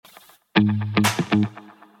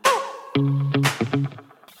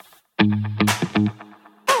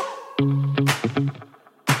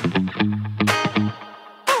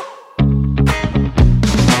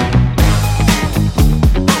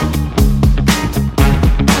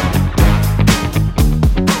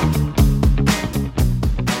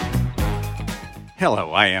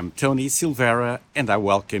Hello, I am Tony Silvera, and I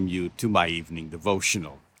welcome you to my evening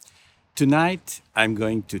devotional. Tonight, I'm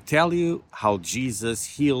going to tell you how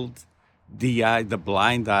Jesus healed the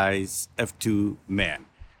blind eyes of two men.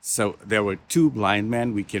 So there were two blind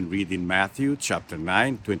men we can read in Matthew chapter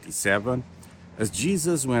 9:27. As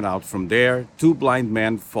Jesus went out from there, two blind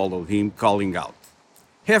men followed him, calling out,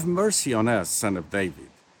 "Have mercy on us, son of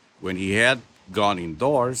David." When he had gone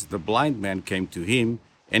indoors, the blind man came to him,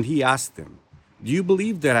 and he asked them, "Do you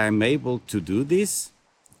believe that I am able to do this?"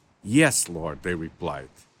 "Yes, Lord," they replied.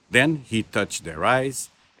 Then he touched their eyes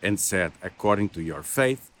and said, "According to your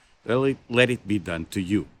faith, let it be done to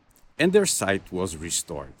you." And their sight was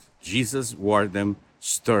restored. Jesus warned them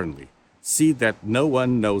sternly, "See that no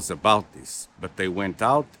one knows about this." But they went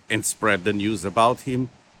out and spread the news about him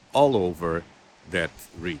all over that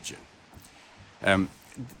region.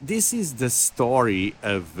 This is the story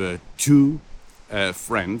of two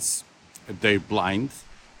friends. They're blind,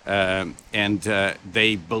 and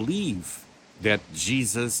they believe that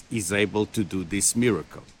Jesus is able to do this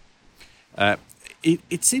miracle.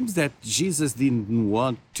 It seems that Jesus didn't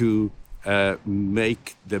want to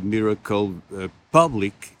make the miracle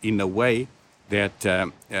public in a way that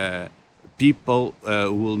people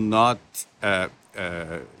will not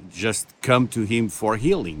just come to him for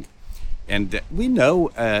healing. And we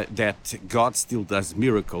know that God still does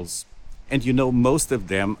miracles, and most of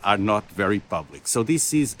them are not very public. So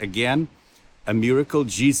this is, again, a miracle.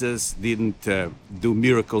 Jesus didn't do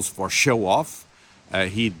miracles for show off.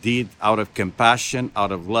 He did out of compassion,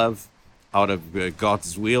 out of love, out of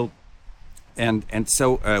God's will. And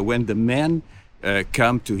so when the men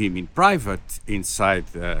come to him in private inside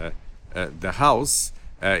the house,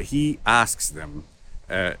 he asks them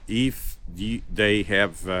if they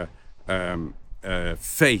have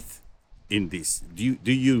faith in this.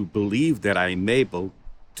 Do you believe that I am able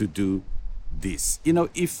to do this?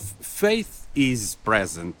 If faith is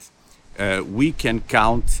present, we can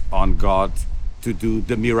count on God to do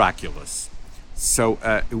the miraculous. So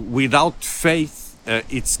without faith,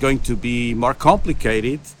 it's going to be more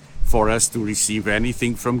complicated for us to receive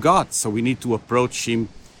anything from God. So we need to approach him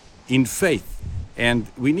in faith. And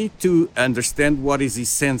we need to understand what is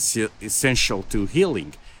essential to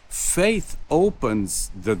healing. Faith opens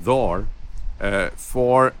the door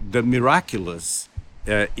for the miraculous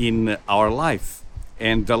in our life,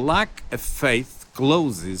 and the lack of faith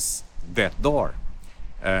closes that door.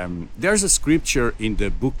 There's a scripture in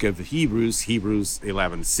the book of Hebrews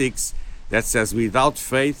 11:6, that says, "Without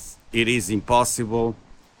faith it is impossible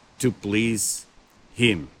to please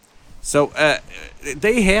him." So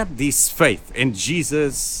they had this faith, and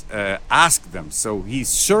Jesus asked them, so he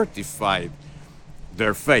certified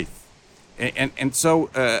their faith. And so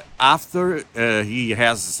after he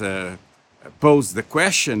has posed the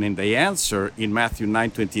question and they answer in Matthew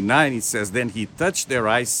 9:29, it says, "Then he touched their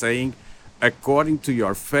eyes, saying, according to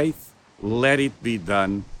your faith, let it be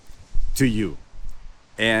done to you."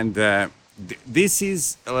 And this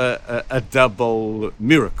is a double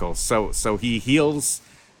miracle. So he heals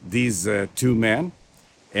these two men,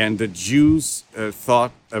 and the Jews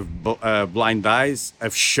thought of blind eyes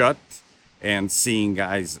of shut and seeing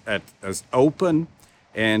eyes as open,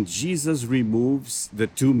 and Jesus removes the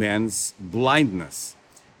two men's blindness.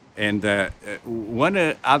 And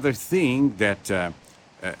one other thing that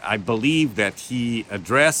I believe that he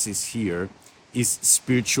addresses here is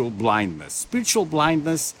spiritual blindness. Spiritual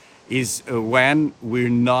blindness is when we're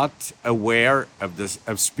not aware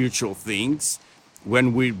of spiritual things,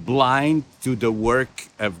 when we're blind to the work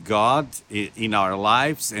of God in our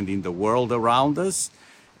lives and in the world around us.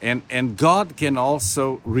 And God can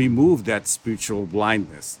also remove that spiritual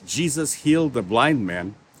blindness. Jesus healed the blind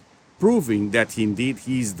man, proving that indeed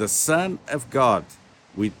he is the Son of God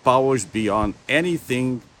with powers beyond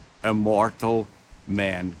anything a mortal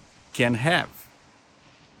man can have.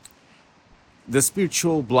 The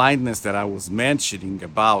spiritual blindness that I was mentioning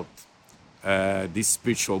about, this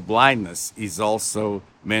spiritual blindness is also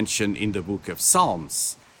mentioned in the book of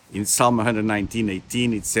Psalms. In Psalm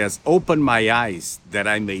 119:18, it says, "Open my eyes that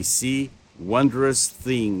I may see wondrous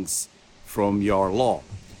things from your law."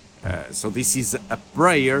 So this is a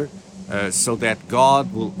prayer so that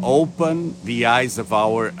God will open the eyes of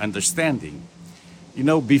our understanding.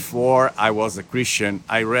 Before I was a Christian,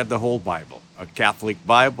 I read the whole Bible, a Catholic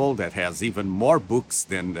Bible that has even more books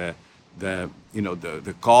than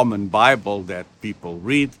the common Bible that people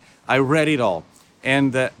read. I read it all.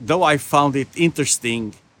 And though I found it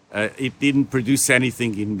interesting, it didn't produce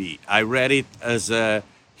anything in me. I read it as a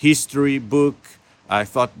history book. I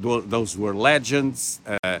thought those were legends.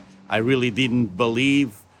 I really didn't believe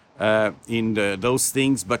those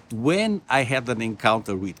things. But when I had an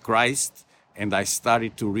encounter with Christ and I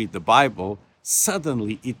started to read the Bible,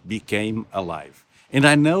 suddenly it became alive. And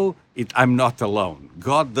I know I'm not alone.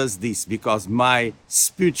 God does this because my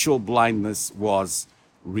spiritual blindness was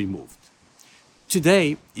removed.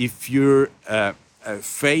 Today, if you're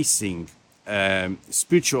facing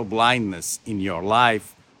spiritual blindness in your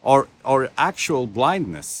life, or actual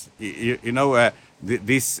blindness, this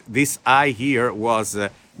eye here was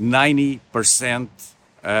 90%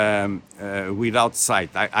 without sight.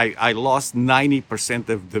 I lost 90%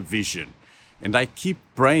 of the vision. And I keep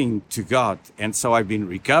praying to God. And so I've been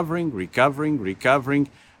recovering.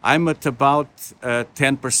 I'm at about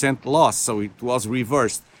 10% loss, so it was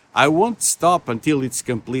reversed. I won't stop until it's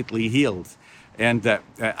completely healed. And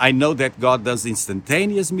I know that God does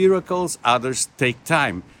instantaneous miracles, others take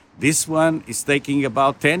time. This one is taking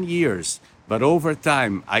about 10 years, but over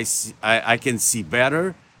time I can see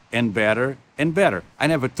better and better and better. I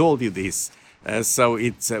never told you this. So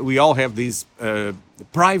we all have these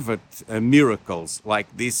private miracles,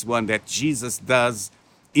 like this one that Jesus does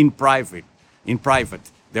in private.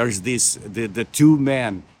 There's the two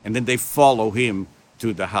men, and then they follow him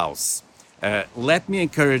to the house. Let me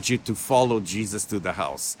encourage you to follow Jesus to the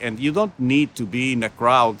house. And you don't need to be in a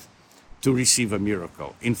crowd to receive a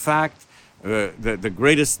miracle. In fact, the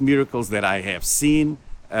greatest miracles that I have seen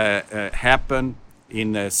happen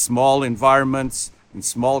in small environments, in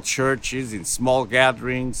small churches, in small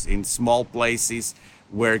gatherings, in small places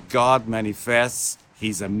where God manifests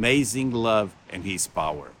his amazing love and his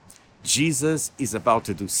power. Jesus is about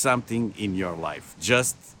to do something in your life.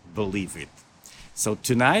 Just believe it. So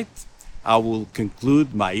tonight, I will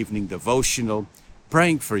conclude my evening devotional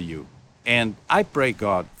praying for you. And I pray,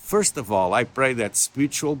 God, first of all, I pray that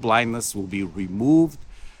spiritual blindness will be removed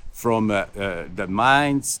from the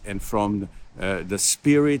minds and from the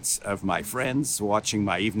spirits of my friends watching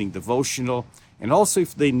my evening devotional. And also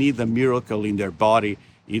if they need a miracle in their body,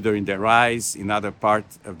 either in their eyes, in other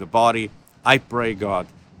parts of the body, I pray, God,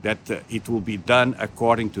 that it will be done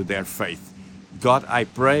according to their faith. God, I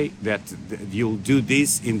pray that you'll do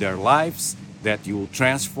this in their lives, that you will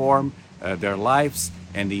transform their lives.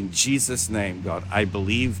 And in Jesus' name, God, I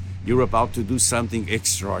believe you're about to do something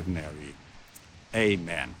extraordinary.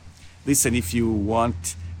 Amen. Listen, if you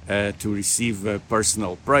want to receive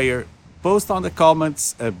personal prayer, post on the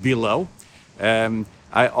comments below.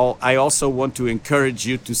 I also want to encourage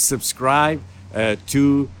you to subscribe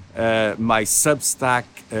to my Substack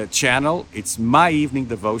channel. It's My Evening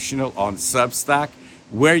Devotional on Substack,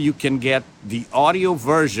 where you can get the audio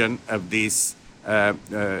version of this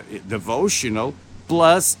devotional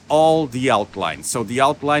plus all the outline. So the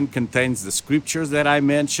outline contains the scriptures that I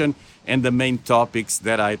mentioned and the main topics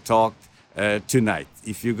that I talked tonight.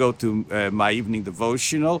 If you go to My Evening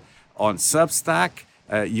Devotional on Substack,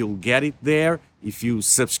 you'll get it there. If you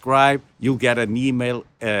subscribe, you'll get an email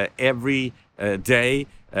every day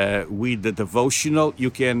with the devotional. You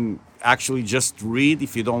can actually just read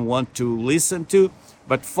if you don't want to listen to,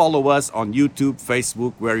 but follow us on YouTube,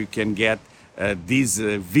 Facebook, where you can get these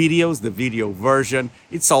videos, the video version.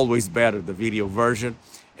 It's always better, the video version.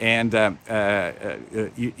 And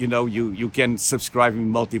you can subscribe in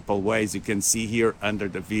multiple ways. You can see here under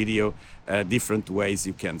the video different ways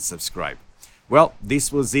you can subscribe. Well,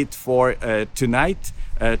 this was it for tonight.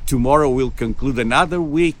 Tomorrow we'll conclude another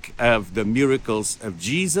week of the miracles of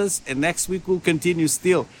Jesus, and next week we'll continue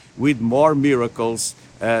still with more miracles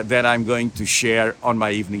that I'm going to share on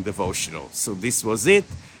my evening devotional. So this was it.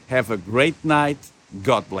 Have a great night.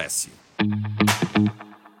 God bless you.